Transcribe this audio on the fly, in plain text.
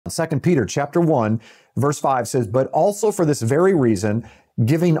2 Peter chapter 1, verse 5 says, but also for this very reason,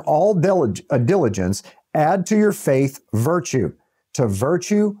 giving all diligence, add to your faith virtue, to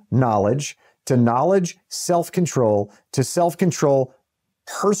virtue knowledge, to knowledge self-control, to self-control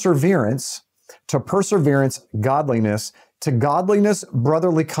perseverance, to perseverance godliness, to godliness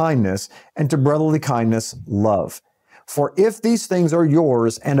brotherly kindness, and to brotherly kindness love. For if these things are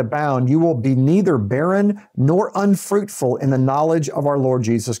yours and abound, you will be neither barren nor unfruitful in the knowledge of our Lord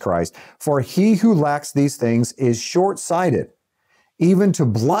Jesus Christ. For he who lacks these things is short-sighted, even to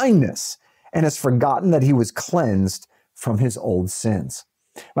blindness, and has forgotten that he was cleansed from his old sins.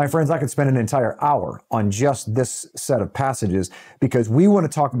 My friends, I could spend an entire hour on just this set of passages because we want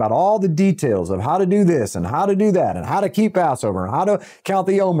to talk about all the details of how to do this and how to do that and how to keep Passover and how to count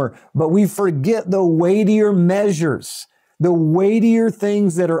the Omer, but we forget the weightier measures, the weightier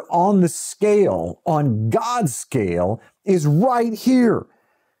things that are on the scale, on God's scale, is right here.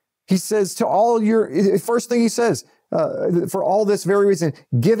 He says to all your, first thing he says, for all this very reason,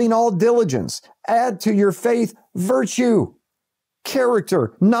 giving all diligence, add to your faith virtue,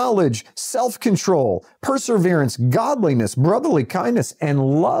 character, knowledge, self-control, perseverance, godliness, brotherly kindness, and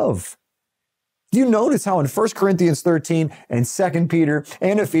love. You notice how in 1 Corinthians 13 and 2 Peter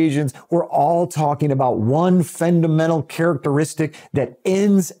and Ephesians, we're all talking about one fundamental characteristic that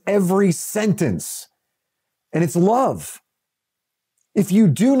ends every sentence, and it's love. If you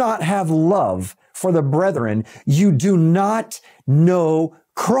do not have love for the brethren, you do not know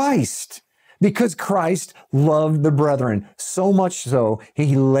Christ. Because Christ loved the brethren so much so,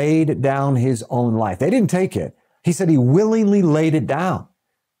 he laid down his own life. They didn't take it. He said he willingly laid it down.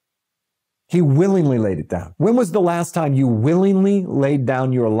 He willingly laid it down. When was the last time you willingly laid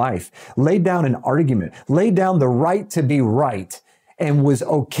down your life, laid down an argument, laid down the right to be right, and was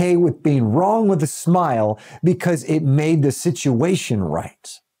okay with being wrong with a smile because it made the situation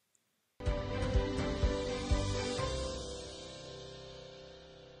right?